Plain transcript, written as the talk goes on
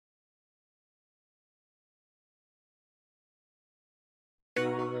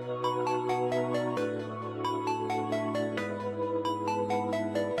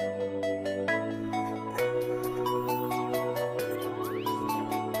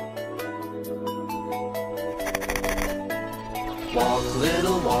Walk,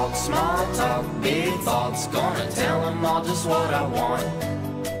 little walk, small talk, big thoughts. Gonna tell them all just what I want.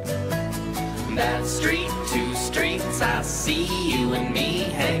 That street, two streets, I see you and me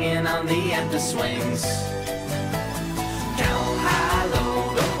hanging on the empty swings. Count high,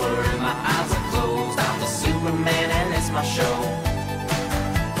 low, don't worry, my eyes are closed. I'm the Superman and it's my show.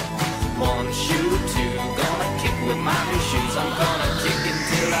 One shoe, two, gonna kick with my new shoes. I'm gonna kick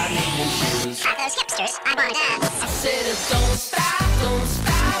until I need new shoes. At those hipsters, I wanna dance. I said don't stop, don't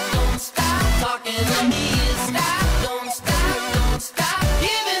stop, don't stop talking to me. Stop, don't stop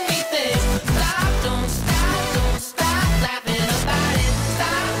giving me things. Stop, don't stop laughing about it.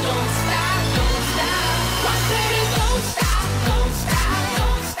 Stop, don't stop. I said don't stop,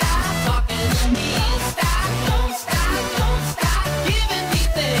 don't stop talking to me. Stop, don't stop giving me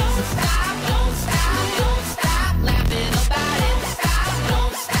things. Stop, don't stop laughing about it. Stop,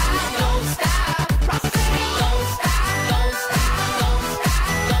 don't stop. I said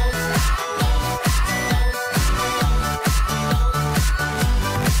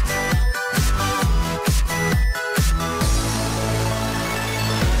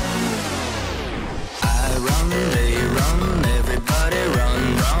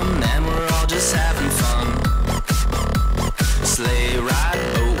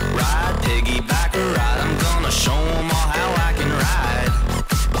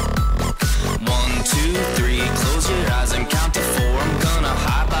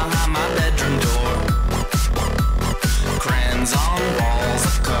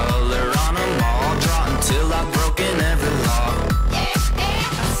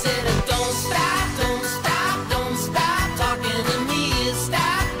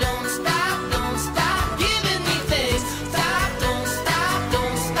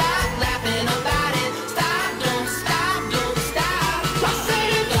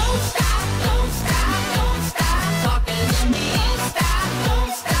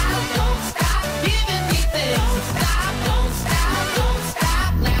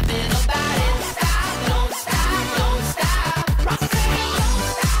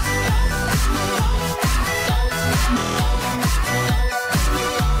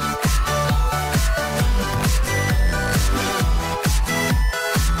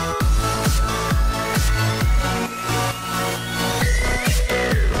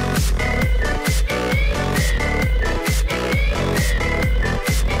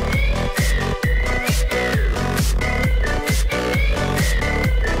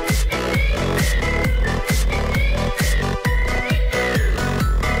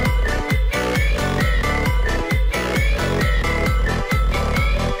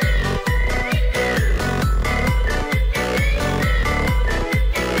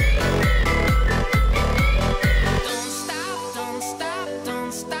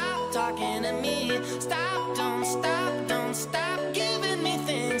don't stop giving me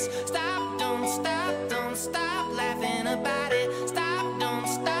things. Stop, don't stop laughing about it. Stop, don't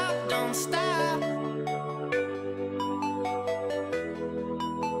stop.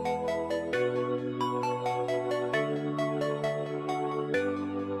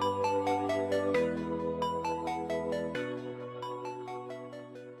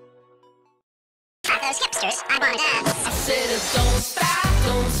 At those hipsters, I wanna dance. I said don't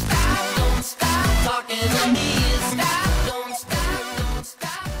stop talking to me.